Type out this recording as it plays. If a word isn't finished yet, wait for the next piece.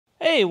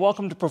Hey,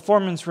 welcome to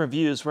Performance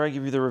Reviews, where I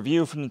give you the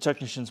review from the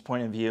technician's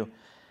point of view.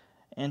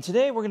 And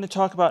today we're going to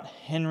talk about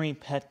Henry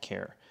Pet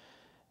Care.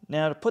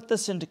 Now, to put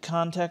this into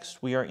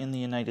context, we are in the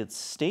United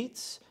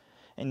States.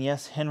 And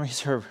yes,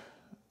 Henry's have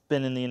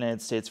been in the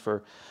United States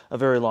for a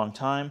very long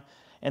time.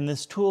 And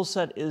this tool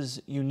set is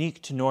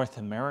unique to North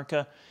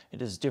America. It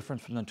is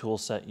different from the tool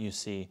set you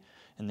see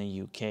in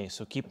the UK.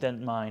 So keep that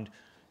in mind.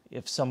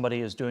 If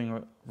somebody is doing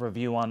a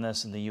review on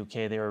this in the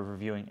UK, they are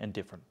reviewing a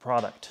different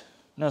product.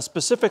 Now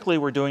specifically,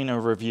 we're doing a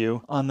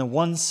review on the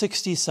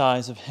 160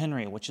 size of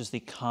Henry, which is the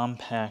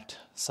compact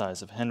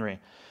size of Henry.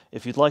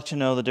 If you'd like to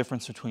know the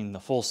difference between the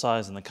full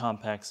size and the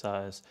compact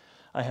size,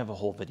 I have a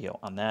whole video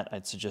on that.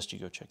 I'd suggest you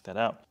go check that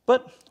out.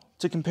 But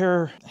to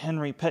compare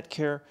Henry Pet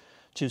Care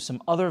to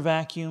some other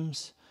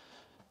vacuums,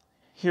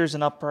 here's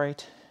an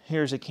upright,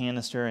 here's a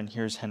canister, and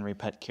here's Henry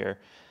Pet Care.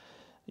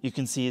 You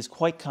can see it's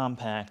quite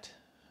compact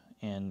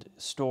and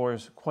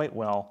stores quite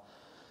well.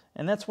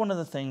 And that's one of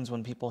the things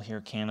when people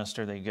hear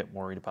canister, they get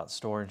worried about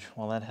storage.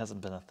 Well, that hasn't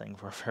been a thing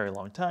for a very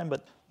long time,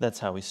 but that's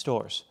how he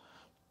stores.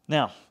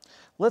 Now,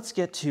 let's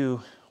get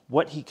to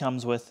what he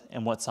comes with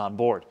and what's on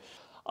board.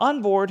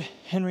 On board,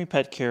 Henry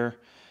Pet Care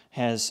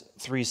has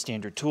three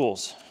standard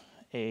tools: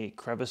 a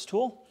crevice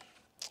tool,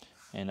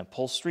 an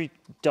upholstery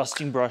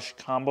dusting brush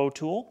combo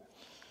tool,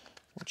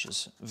 which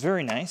is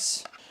very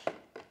nice,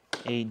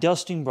 a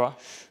dusting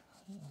brush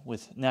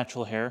with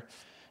natural hair,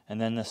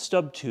 and then the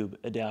stub tube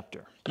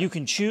adapter. You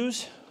can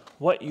choose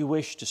what you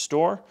wish to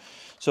store.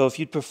 So if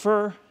you'd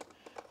prefer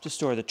to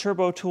store the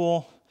turbo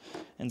tool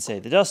and say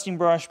the dusting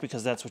brush,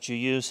 because that's what you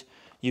use,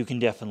 you can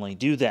definitely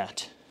do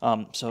that.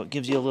 So it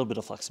gives you a little bit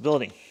of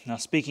flexibility. Now,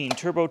 speaking in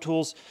turbo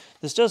tools,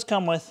 this does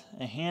come with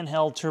a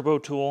handheld turbo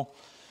tool.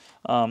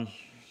 And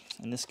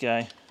this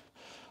guy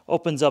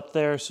opens up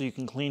there so you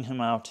can clean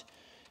him out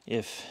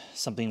if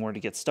something were to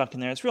get stuck in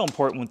there. It's real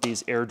important with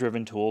these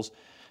air-driven tools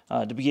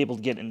to be able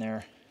to get in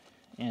there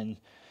and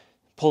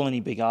pull any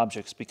big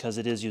objects, because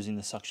it is using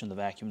the suction of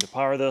the vacuum to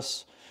power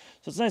this.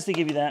 So it's nice to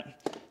give you that.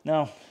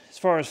 Now, as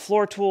far as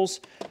floor tools,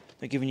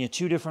 they're giving you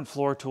two different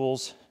floor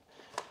tools.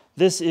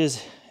 This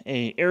is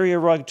a area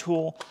rug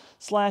tool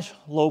slash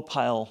low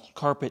pile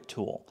carpet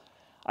tool.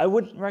 I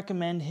wouldn't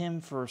recommend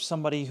him for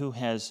somebody who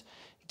has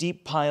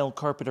deep pile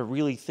carpet or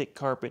really thick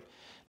carpet,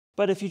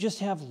 but if you just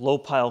have low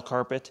pile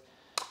carpet,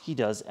 he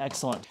does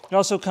excellent. It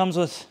also comes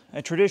with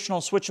a traditional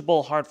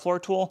switchable hard floor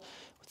tool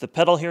with the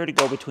pedal here to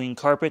go between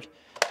carpet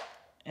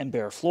and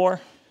bare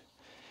floor.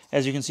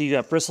 As you can see, you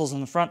got bristles in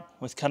the front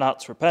with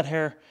cutouts for pet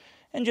hair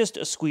and just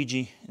a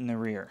squeegee in the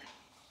rear.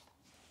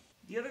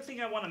 The other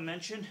thing I want to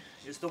mention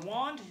is the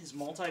wand is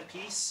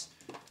multi-piece,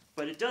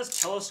 but it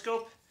does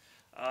telescope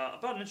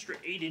about an extra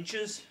 8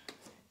 inches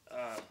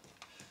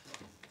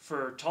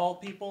for tall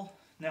people.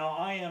 Now,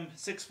 I am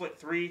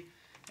 6'3",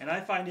 and I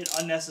find it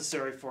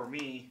unnecessary for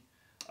me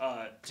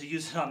to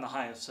use it on the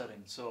highest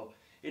setting, so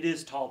it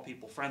is tall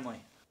people friendly.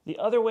 The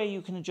other way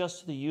you can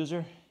adjust to the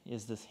user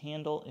is this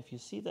handle. If you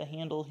see the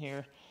handle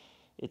here,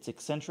 it's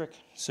eccentric,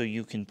 so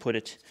you can put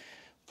it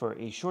for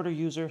a shorter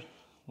user,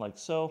 like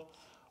so,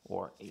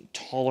 or a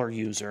taller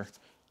user,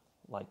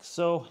 like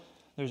so.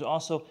 There's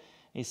also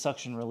a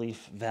suction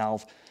relief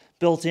valve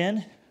built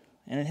in,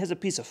 and it has a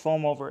piece of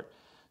foam over it,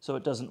 so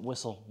it doesn't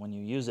whistle when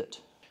you use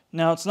it.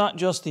 Now, it's not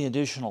just the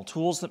additional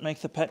tools that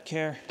make the Pet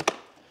Care.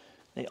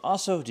 They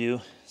also do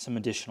some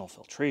additional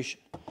filtration.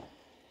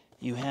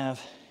 You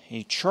have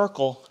a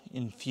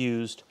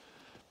charcoal-infused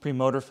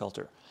pre-motor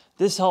filter.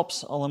 This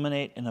helps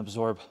eliminate and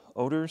absorb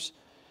odors.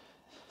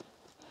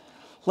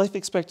 Life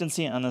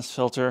expectancy on this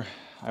filter,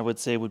 I would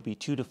say, would be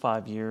 2 to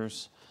 5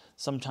 years,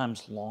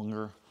 sometimes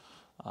longer.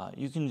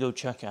 You can go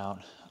check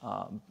out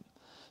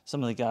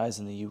some of the guys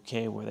in the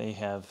UK where they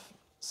have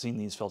seen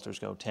these filters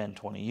go 10,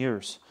 20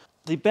 years.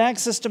 The bag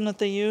system that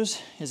they use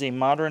is a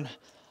modern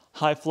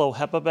high-flow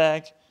HEPA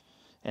bag.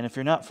 And if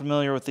you're not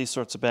familiar with these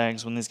sorts of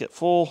bags, when these get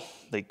full,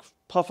 they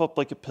puff up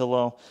like a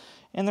pillow,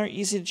 and they're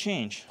easy to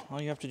change.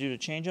 All you have to do to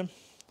change them,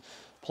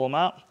 pull them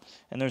out,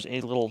 and there's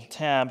a little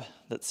tab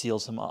that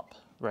seals them up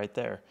right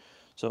there.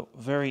 So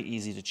very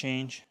easy to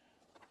change.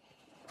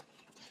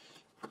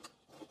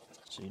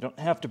 So you don't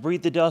have to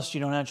breathe the dust, you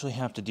don't actually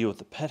have to deal with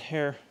the pet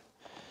hair.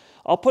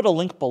 I'll put a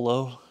link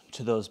below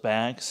to those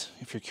bags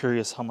if you're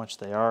curious how much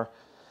they are.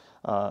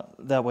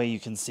 That way you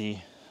can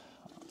see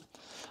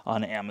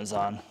on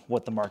Amazon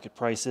what the market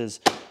price is.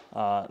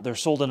 They're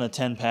sold in a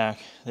 10-pack.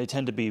 They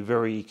tend to be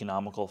very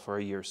economical for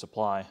a year's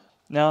supply.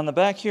 Now on the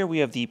back here, we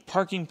have the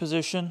parking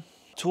position,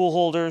 tool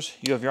holders,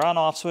 you have your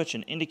on-off switch,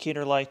 an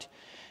indicator light,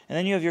 and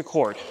then you have your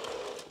cord.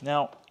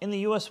 Now, in the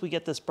US, we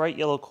get this bright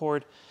yellow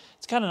cord.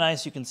 It's kind of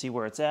nice. You can see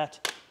where it's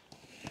at.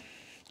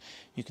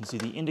 You can see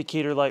the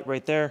indicator light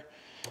right there,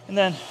 and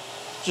then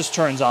it just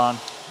turns on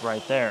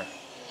right there.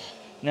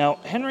 Now,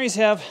 Henry's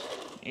have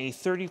a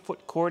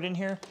 30-foot cord in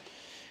here,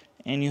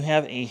 and you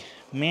have a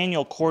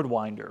manual cord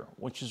winder,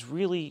 which is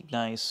really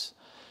nice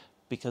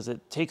because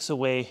it takes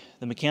away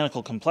the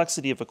mechanical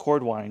complexity of a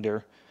cord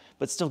winder,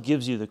 but still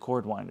gives you the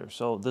cord winder.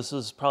 So this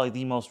is probably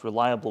the most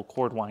reliable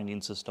cord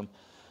winding system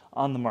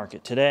on the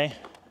market today,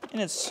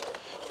 and it's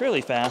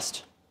fairly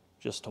fast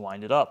just to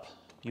wind it up.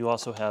 You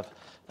also have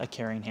a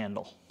carrying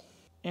handle.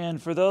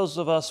 And for those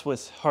of us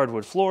with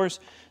hardwood floors,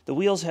 the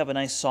wheels have a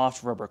nice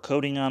soft rubber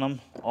coating on them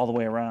all the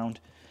way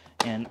around.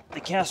 And the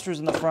casters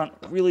in the front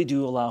really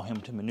do allow him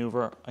to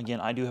maneuver.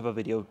 Again, I do have a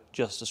video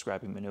just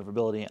describing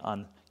maneuverability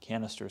on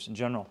canisters in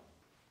general.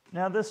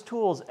 Now this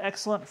tool is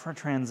excellent for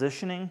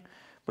transitioning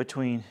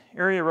between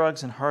area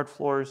rugs and hard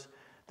floors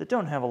that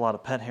don't have a lot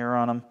of pet hair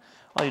on them.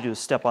 All you do is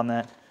step on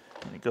that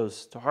and it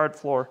goes to hard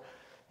floor,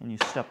 and you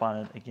step on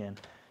it again,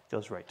 it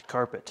goes right to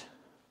carpet.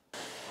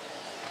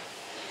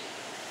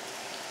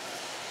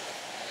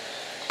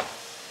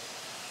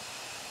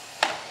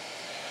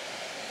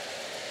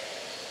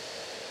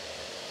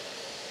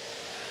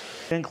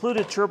 The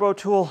included turbo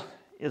tool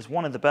is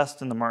one of the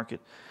best in the market.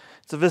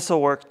 It's a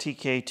VissoWorks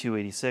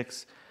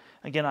TK286.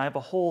 Again, I have a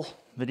whole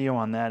video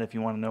on that if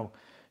you want to know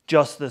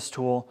just this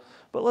tool,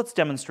 but let's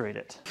demonstrate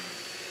it.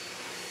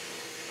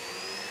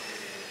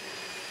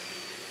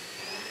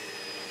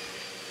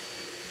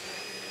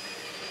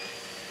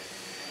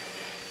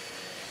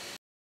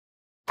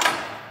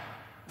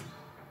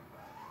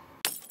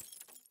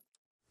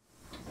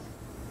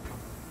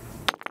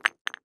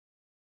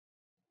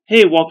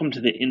 Hey, welcome to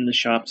the In the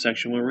Shop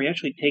section where we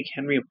actually take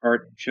Henry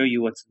apart and show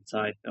you what's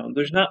inside. Now,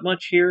 there's not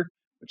much here,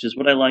 which is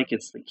what I like.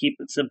 It's the keep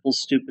it simple,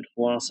 stupid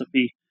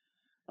philosophy,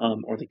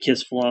 or the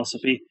KISS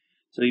philosophy.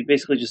 So you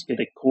basically just get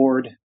a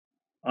cord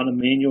on a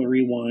manual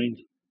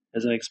rewind.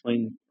 As I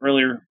explained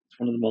earlier, it's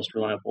one of the most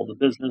reliable in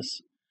the business.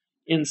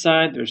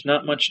 Inside, there's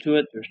not much to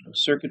it. There's no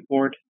circuit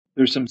board.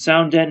 There's some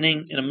sound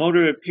deadening, and a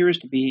motor that appears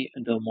to be a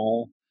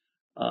Domol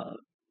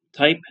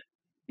type.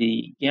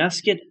 The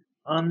gasket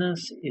on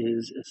this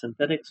is a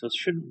synthetic, so it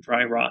shouldn't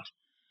dry rot.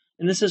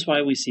 And this is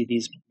why we see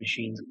these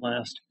machines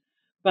last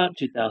about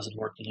 2,000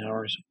 working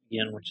hours,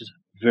 again, which is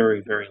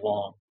very, very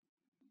long.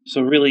 So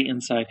really,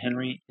 inside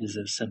Henry is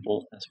as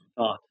simple as we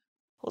thought.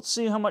 Let's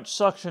see how much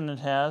suction it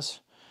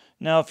has.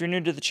 Now, if you're new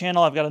to the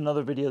channel, I've got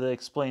another video that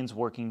explains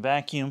working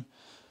vacuum.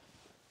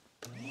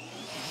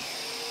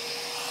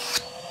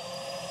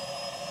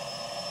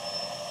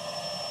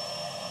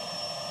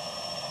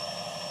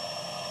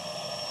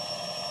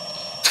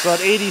 About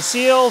 80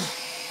 sealed,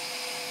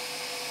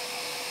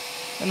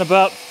 and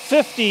about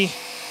 50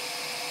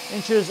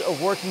 inches of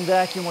working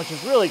vacuum, which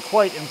is really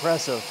quite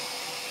impressive.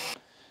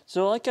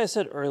 So like I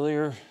said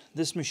earlier,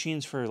 this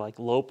machine's for like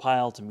low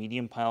pile to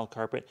medium pile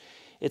carpet.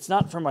 It's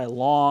not for my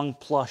long,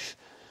 plush,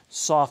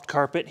 soft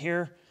carpet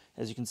here.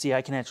 As you can see,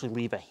 I can actually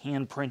leave a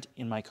handprint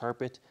in my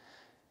carpet.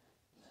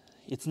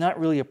 It's not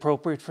really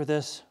appropriate for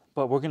this,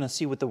 but we're going to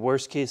see what the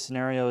worst case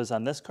scenario is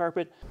on this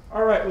carpet.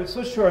 All right, we've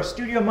switched to our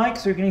studio mic,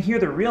 so you're going to hear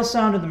the real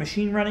sound of the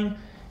machine running.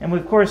 And we,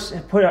 of course,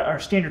 have put out our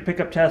standard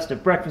pickup test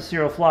of breakfast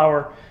cereal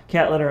flour,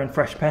 cat litter, and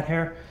fresh pet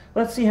hair.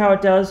 Let's see how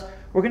it does.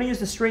 We're going to use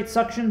the straight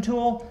suction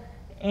tool,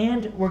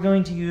 and we're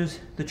going to use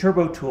the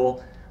turbo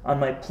tool on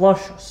my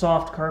plush,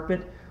 soft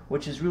carpet,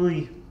 which is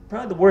really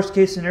probably the worst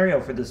case scenario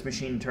for this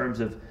machine in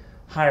terms of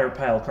higher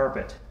pile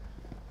carpet.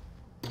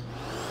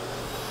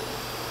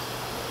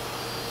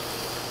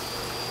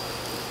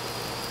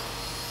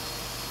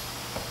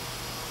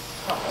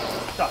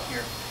 Stop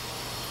here.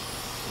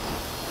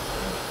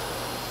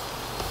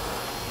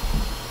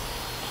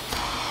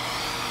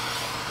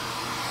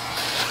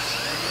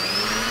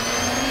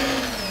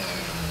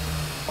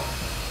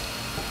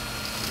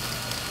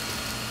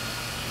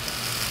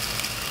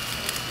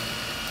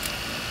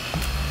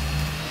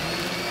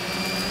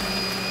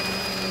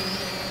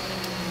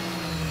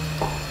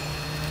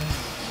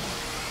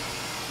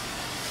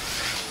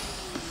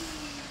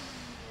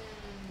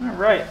 All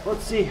right,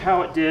 let's see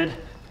how it did.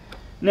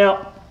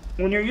 Now,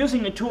 when you're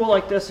using a tool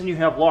like this and you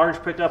have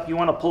large pickup, you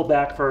want to pull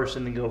back first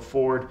and then go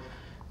forward.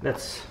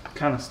 That's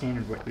kind of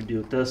standard what we do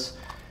with this.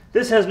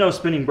 This has no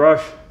spinning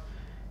brush.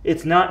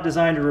 It's not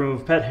designed to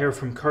remove pet hair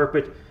from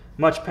carpet,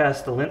 much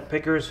past the lint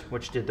pickers,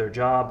 which did their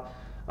job.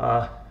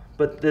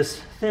 But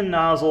this thin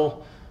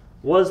nozzle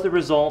was the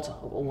result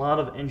of a lot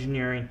of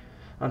engineering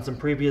on some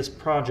previous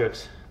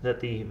projects that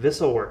the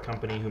VissoWorks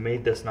company who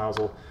made this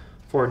nozzle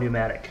for a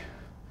pneumatic.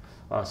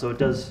 So it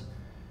does,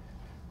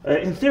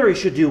 in theory,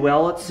 should do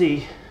well. Let's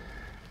see.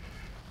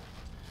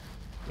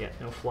 Yeah,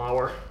 no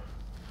flour.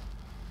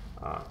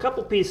 A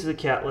couple pieces of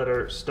cat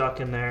litter stuck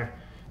in there,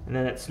 and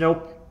then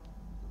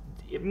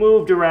it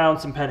moved around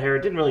some pet hair.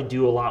 It didn't really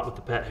do a lot with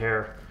the pet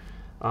hair,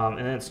 and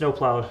then it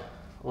snowplowed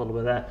a little bit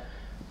of that.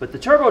 But the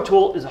turbo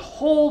tool is a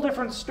whole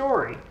different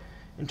story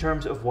in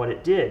terms of what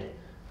it did.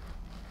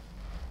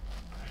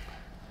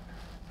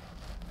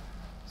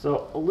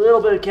 So a little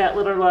bit of cat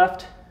litter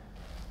left.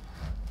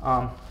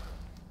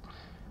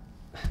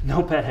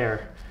 No pet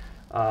hair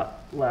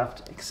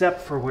left,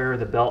 except for where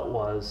the belt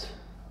was.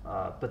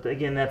 But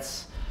again,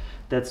 that's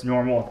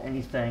normal with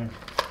anything,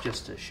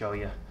 just to show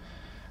you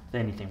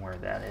anything where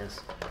that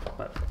is.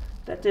 But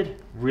that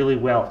did really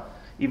well,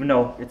 even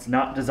though it's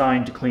not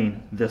designed to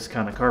clean this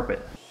kind of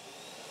carpet.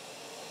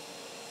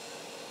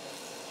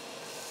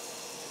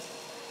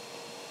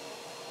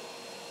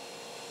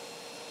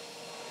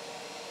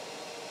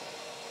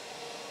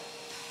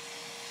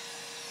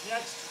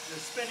 Next. the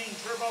spinning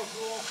turbo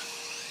tool.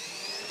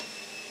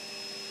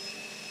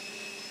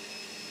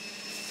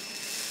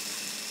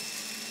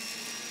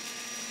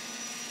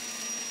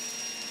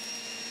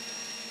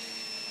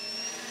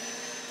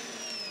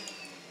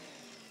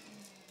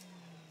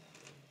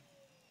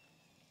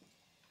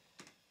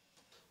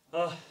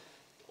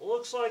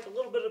 Looks like a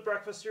little bit of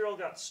breakfast cereal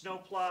got snow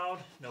plowed,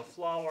 no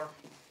flour,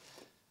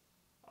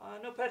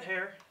 no pet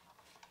hair,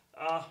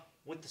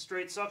 with the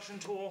straight suction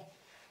tool,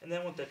 and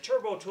then with the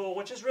turbo tool,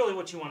 which is really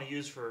what you want to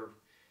use for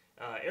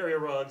area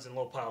rugs and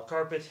low pile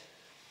carpet.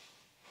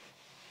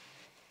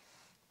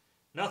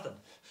 Nothing.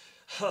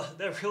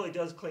 That really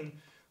does clean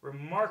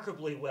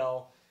remarkably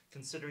well,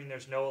 considering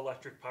there's no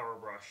electric power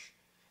brush.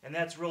 And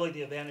that's really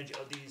the advantage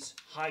of these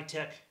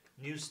high-tech,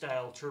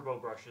 new-style turbo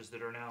brushes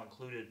that are now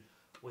included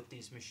with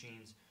these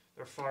machines.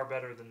 They're far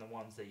better than the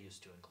ones they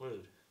used to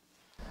include.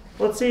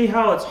 Let's see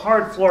how its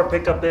hard floor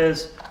pickup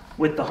is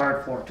with the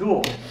hard floor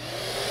tool.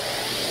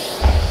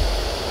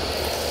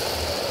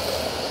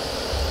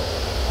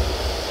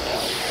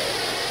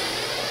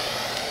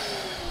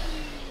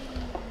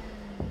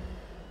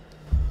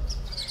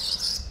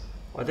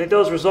 I think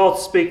those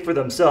results speak for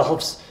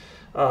themselves.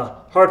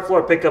 Hard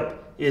floor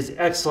pickup is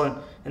excellent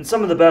and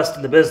some of the best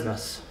in the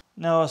business.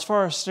 Now, as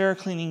far as stair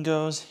cleaning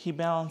goes, he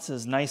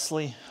balances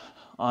nicely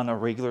on a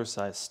regular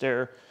size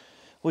stair,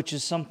 which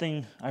is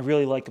something I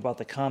really like about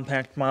the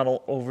compact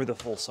model over the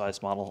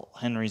full-size model,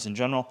 Henry's in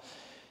general.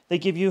 They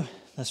give you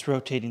this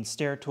rotating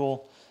stair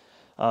tool.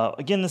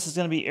 Again, this is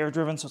going to be air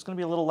driven, so it's going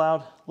to be a little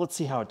loud. Let's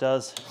see how it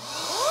does.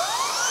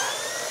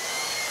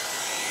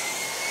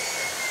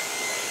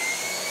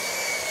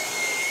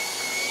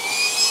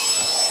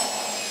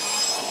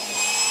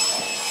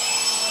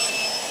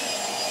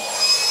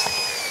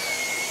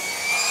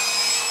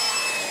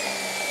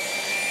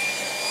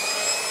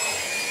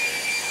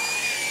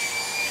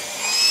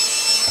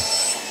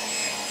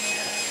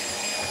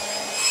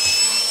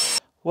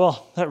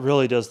 Well, that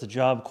really does the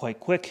job quite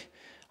quick.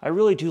 I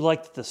really do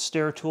like that the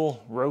stair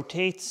tool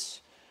rotates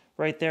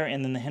right there,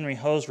 and then the Henry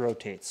hose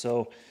rotates.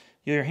 So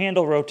your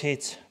handle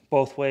rotates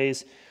both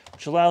ways,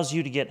 which allows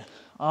you to get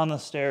on the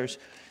stairs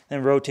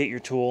and rotate your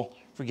tool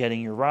for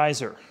getting your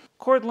riser.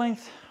 Cord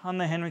length on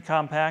the Henry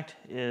Compact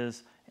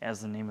is,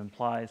 as the name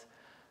implies,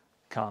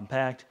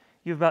 compact.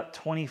 You have about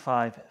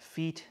 25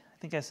 feet. I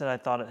think I said I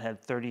thought it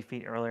had 30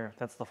 feet earlier.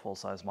 That's the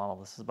full-size model.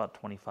 This is about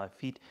 25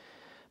 feet.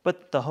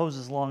 But the hose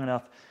is long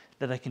enough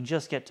that I can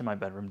just get to my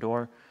bedroom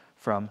door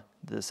from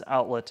this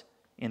outlet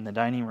in the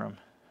dining room.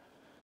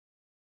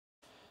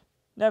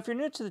 Now, if you're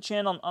new to the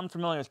channel and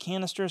unfamiliar with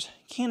canisters,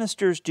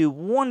 canisters do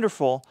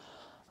wonderful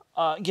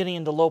getting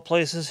into low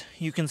places.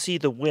 You can see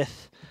the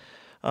width.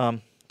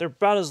 They're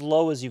about as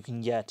low as you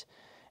can get,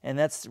 and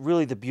that's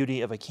really the beauty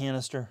of a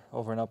canister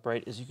over an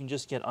upright, is you can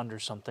just get under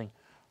something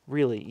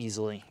really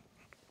easily.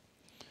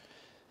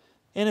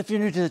 And if you're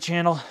new to the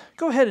channel,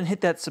 go ahead and hit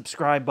that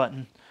subscribe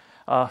button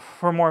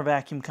for more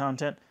vacuum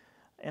content.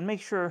 And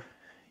make sure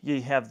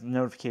you have the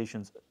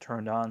notifications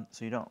turned on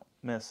so you don't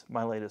miss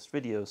my latest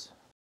videos.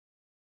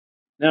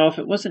 Now, if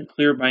it wasn't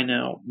clear by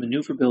now,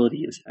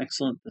 maneuverability is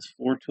excellent. This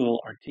floor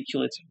tool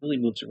articulates and really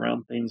moves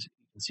around things.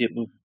 You can see it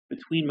move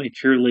between my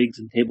chair legs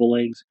and table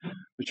legs,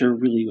 which are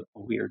really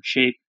a weird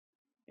shape.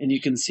 And you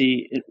can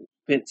see it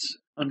fits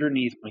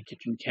underneath my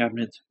kitchen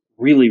cabinets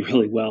really,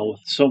 really well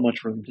with so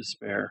much room to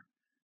spare.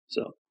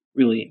 So,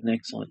 really an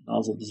excellent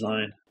nozzle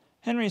design.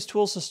 Henry's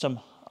tool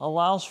system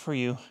allows for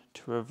you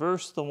to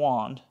reverse the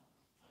wand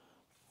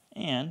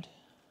and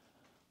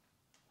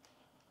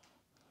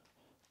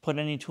put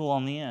any tool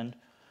on the end,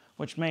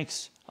 which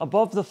makes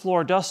above the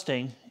floor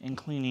dusting and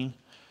cleaning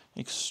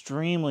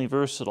extremely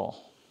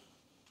versatile.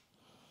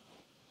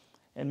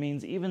 It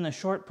means even the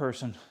short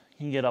person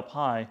can get up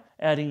high,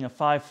 adding a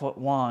 5-foot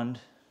wand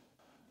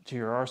to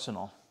your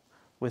arsenal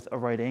with a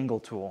right angle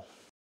tool.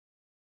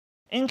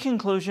 In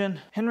conclusion,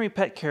 Henry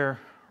Pet Care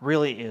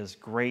really is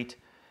great.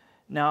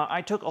 Now,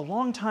 I took a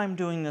long time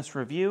doing this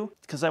review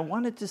because I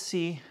wanted to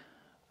see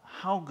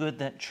how good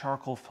that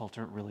charcoal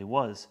filter really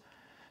was.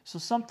 So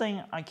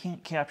something I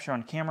can't capture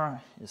on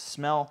camera is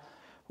smell.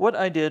 What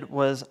I did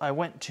was I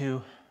went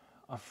to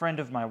a friend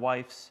of my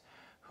wife's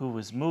who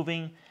was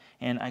moving,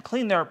 and I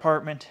cleaned their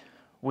apartment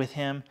with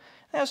him.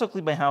 I also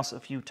cleaned my house a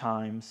few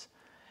times,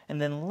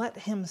 and then let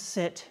him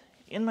sit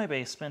in my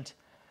basement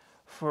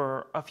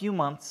for a few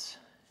months,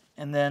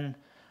 and then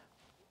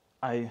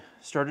I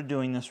started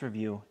doing this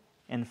review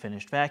and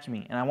finished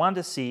vacuuming. And I wanted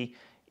to see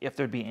if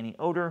there'd be any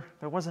odor.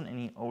 There wasn't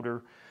any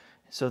odor.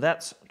 So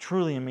that's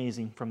truly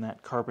amazing from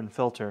that carbon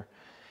filter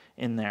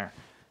in there.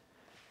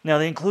 Now,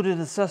 the included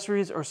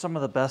accessories are some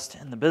of the best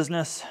in the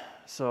business,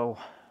 so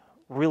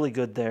really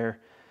good there.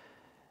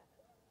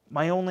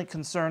 My only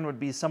concern would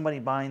be somebody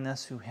buying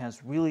this who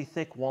has really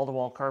thick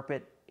wall-to-wall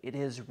carpet. It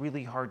is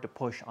really hard to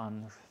push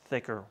on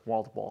thicker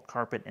wall-to-wall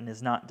carpet and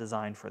is not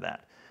designed for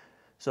that.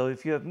 So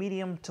if you have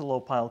medium to low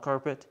pile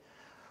carpet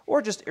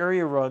or just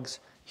area rugs,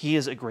 he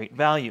is a great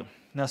value.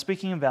 Now,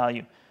 speaking of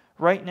value,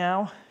 right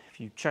now, if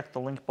you check the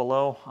link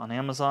below on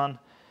Amazon,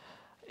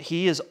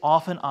 he is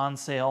often on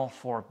sale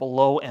for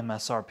below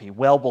MSRP,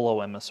 well below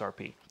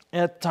MSRP.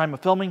 At the time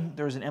of filming,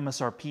 there's an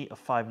MSRP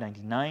of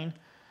 $5.99,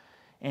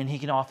 and he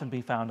can often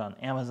be found on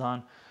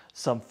Amazon,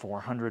 some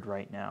 $400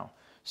 right now.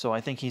 So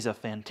I think he's a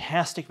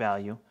fantastic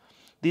value.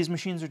 These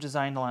machines are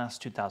designed to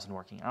last 2,000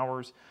 working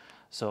hours,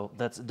 so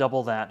that's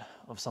double that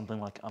of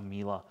something like a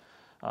Miele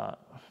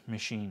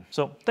machine.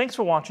 So thanks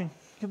for watching.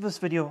 Give this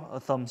video a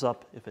thumbs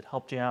up if it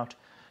helped you out.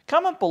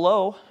 Comment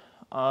below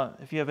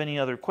if you have any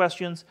other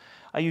questions.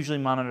 I usually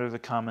monitor the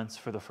comments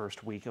for the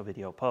first week of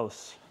video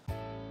posts.